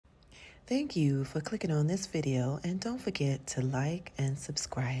Thank you for clicking on this video, and don't forget to like and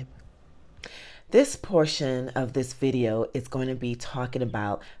subscribe. This portion of this video is going to be talking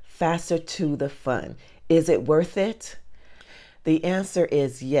about faster to the fun. Is it worth it? The answer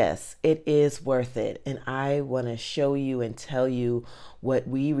is yes, it is worth it. And I want to show you and tell you what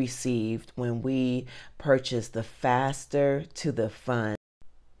we received when we purchased the Faster to the Fun.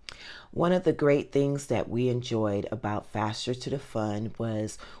 One of the great things that we enjoyed about Faster to the Fun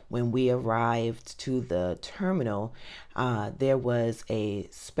was when we arrived to the terminal, there was a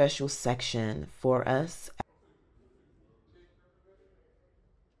special section for us.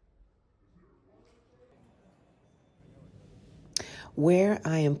 Where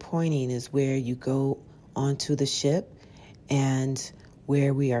I am pointing is where you go onto the ship, and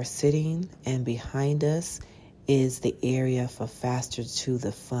where we are sitting and behind us is the area for Faster to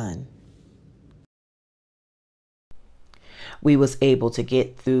the Fun. We was able to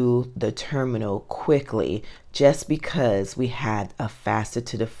get through the terminal quickly just because we had a Faster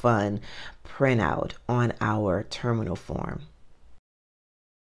to the Fun printout on our terminal form.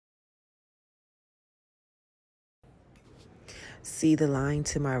 See the line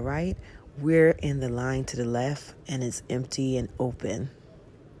to my right? We're in the line to the left, and it's empty and open.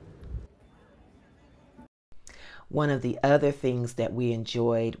 One of the other things that we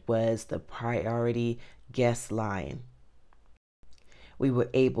enjoyed was the priority guest line. We were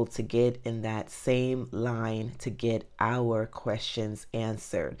able to get in that same line to get our questions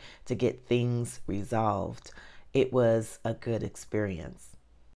answered, to get things resolved. It was a good experience.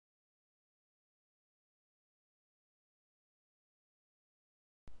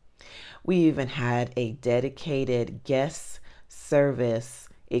 We even had a dedicated guest service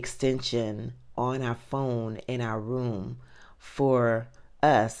extension on our phone in our room for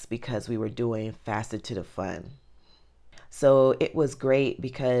us because we were doing Faster to the Fun. So it was great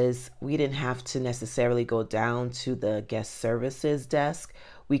because we didn't have to necessarily go down to the guest services desk.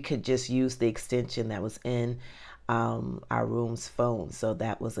 We could just use the extension that was in our room's phone. So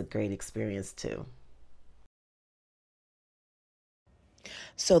that was a great experience too.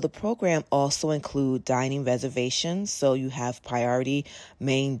 So the program also includes dining reservations. So you have priority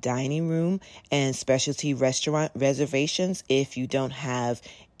main dining room and specialty restaurant reservations if you don't have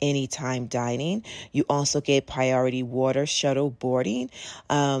anytime dining. You also get priority water shuttle boarding.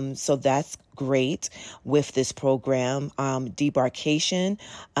 So that's great with this program. Debarkation,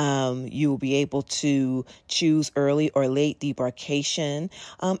 you will be able to choose early or late debarkation.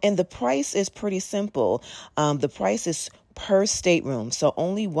 And the price is pretty simple. The price is per stateroom. So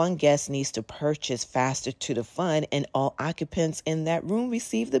only one guest needs to purchase Faster to the Fun, and all occupants in that room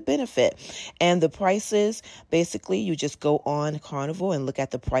receive the benefit. And the prices, basically, you just go on Carnival and look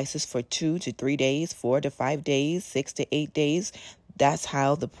at the prices for 2 to 3 days, 4 to 5 days, 6 to 8 days. That's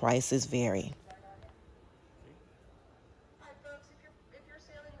how the prices vary.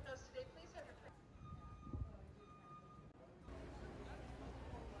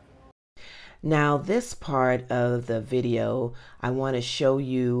 Now this part of the video, I want to show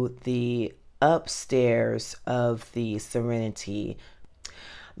you the upstairs of the Serenity.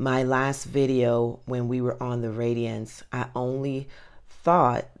 My last video when we were on the Radiance, I only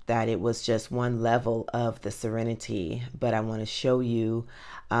thought that it was just one level of the Serenity, but I want to show you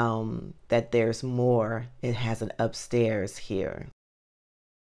that there's more. It has an upstairs here.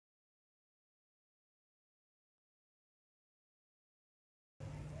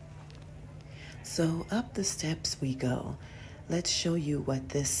 So up the steps we go. Let's show you what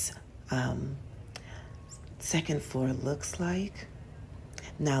this second floor looks like.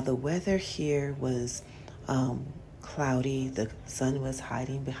 Now the weather here was cloudy. The sun was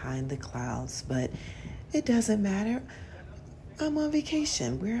hiding behind the clouds, but it doesn't matter. I'm on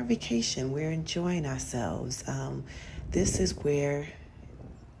vacation. We're on vacation. We're enjoying ourselves. This is where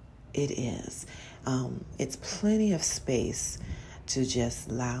it is. It's plenty of space to just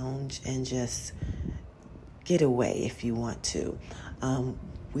lounge and just get away if you want to.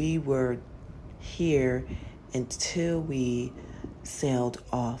 We were here until we sailed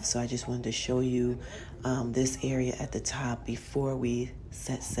off, so I just wanted to show you this area at the top before we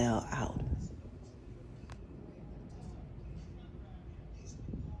set sail out.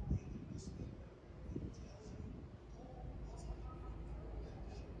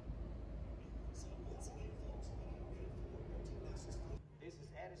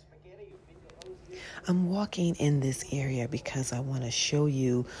 I'm walking in this area because I want to show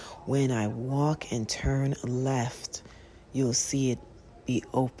you when I walk and turn left, you'll see it be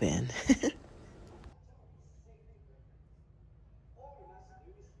open.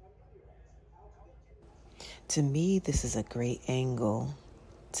 To me, this is a great angle.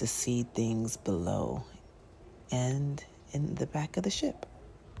 to see things below and in the back of the ship.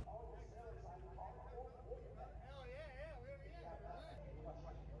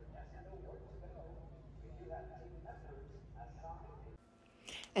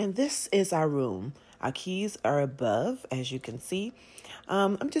 And this is our room. Our keys are above, as you can see.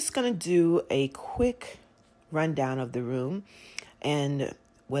 I'm just going to do a quick rundown of the room and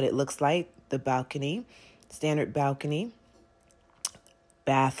what it looks like. The balcony, standard balcony,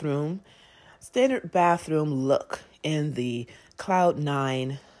 bathroom, standard bathroom look in the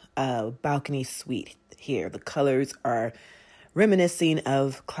Cloud9 balcony suite here. The colors are reminiscing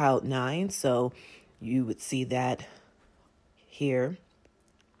of Cloud9, so you would see that here.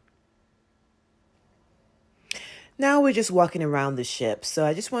 Now we're just walking around the ship. So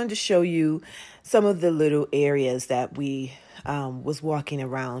I just wanted to show you some of the little areas that we was walking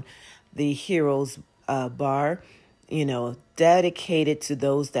around. The Heroes bar, you know, dedicated to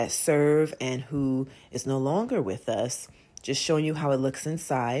those that serve and who is no longer with us. Just showing you how it looks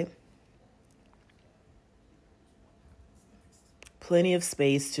inside. Plenty of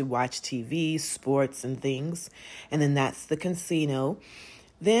space to watch TV, sports, and things. And then that's the casino.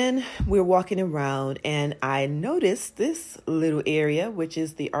 Then we're walking around and I noticed this little area, which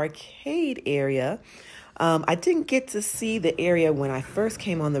is the arcade area. I didn't get to see the area when I first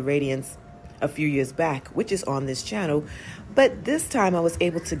came on the Radiance a few years back, which is on this channel. But this time I was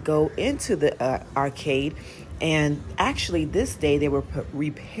able to go into the arcade, and actually this day they were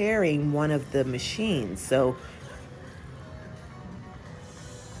repairing one of the machines. So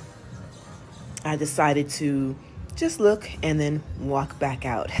I decided to just look and then walk back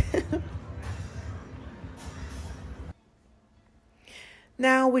out.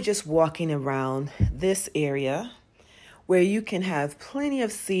 Now we're just walking around this area where you can have plenty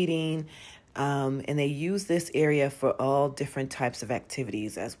of seating, and they use this area for all different types of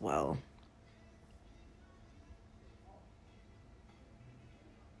activities as well.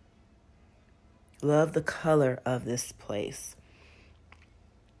 Love the color of this place.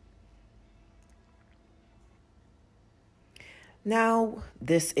 Now,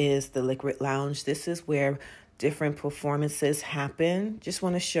 this is the Liquid Lounge. This is where different performances happen. Just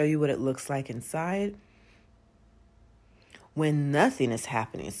want to show you what it looks like inside when nothing is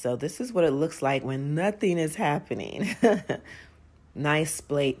happening. So this is what it looks like when nothing is happening. Nice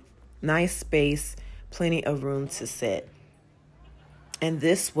space, plenty of room to sit. And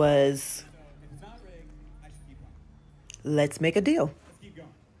this was Let's Make a Deal.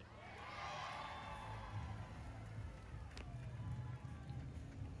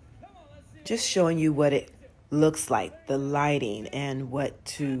 Just showing you what it looks like, the lighting and what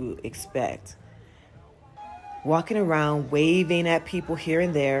to expect. Walking around, waving at people here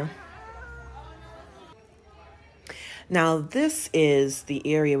and there. Now, this is the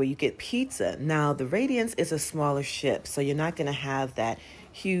area where you get pizza. Now, the Radiance is a smaller ship, so you're not going to have that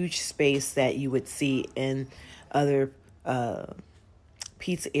huge space that you would see in other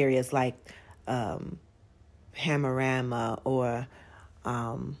pizza areas like Hammerama or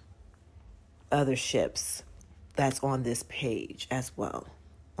other ships that's on this page as well,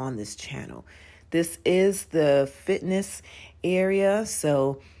 on this channel. This is the fitness area,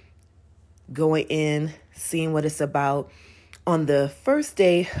 so going in, seeing what it's about. On the first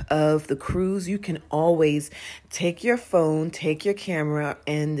day of the cruise, you can always take your phone, take your camera,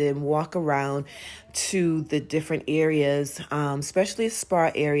 and then walk around to the different areas, especially the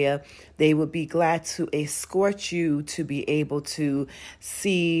spa area. They would be glad to escort you to be able to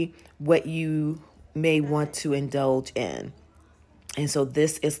see what you may want to indulge in. And so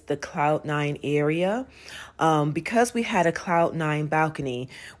this is the Cloud9 area. Because we had a Cloud9 balcony,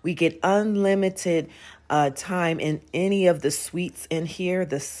 we get unlimited time in any of the suites in here,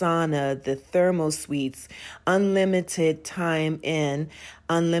 the sauna, the thermal suites, unlimited time in,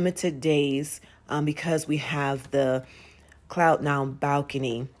 unlimited days, because we have the Cloud9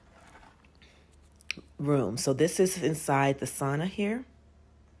 balcony room. So this is inside the sauna here.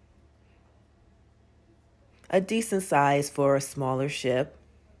 A decent size for a smaller ship.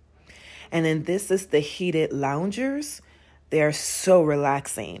 And then this is the heated loungers. They're so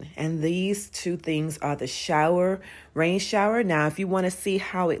relaxing. And these two things are the shower, rain shower. Now, if you want to see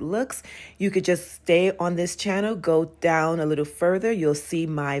how it looks, you could just stay on this channel, go down a little further. You'll see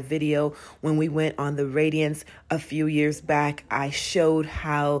my video when we went on the Radiance a few years back. I showed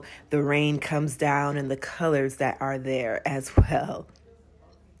how the rain comes down and the colors that are there as well.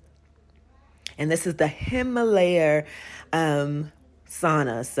 And this is the Himalaya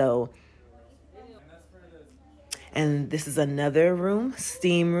sauna. So, and this is another room,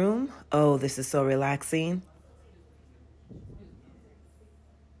 steam room. Oh, this is so relaxing.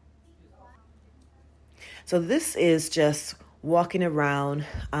 So this is just walking around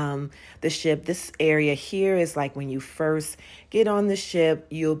the ship. This area here is like when you first get on the ship,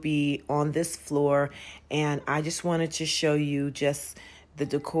 you'll be on this floor. And I just wanted to show you just the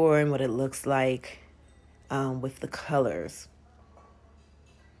decor and what it looks like with the colors.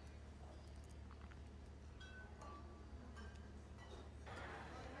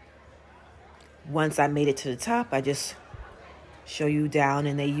 Once I made it to the top, I just show you down,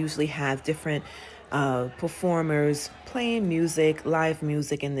 and they usually have different performers playing music, live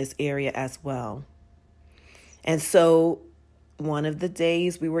music in this area as well. And so one of the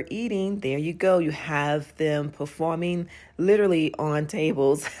days we were eating, there you go, you have them performing literally on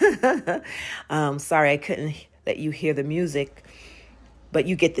tables. Sorry, I couldn't let you hear the music, but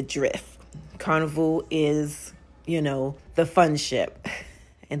you get the drift. Carnival is, you know, the fun ship,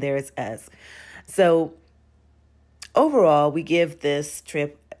 and there it's us. So overall, we give this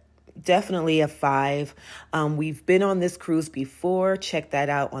trip definitely a 5. We've been on this cruise before. Check that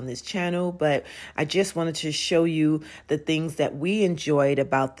out on this channel. But I just wanted to show you the things that we enjoyed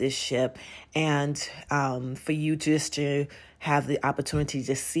about this ship, and for you just to have the opportunity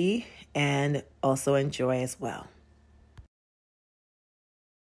to see and also enjoy as well.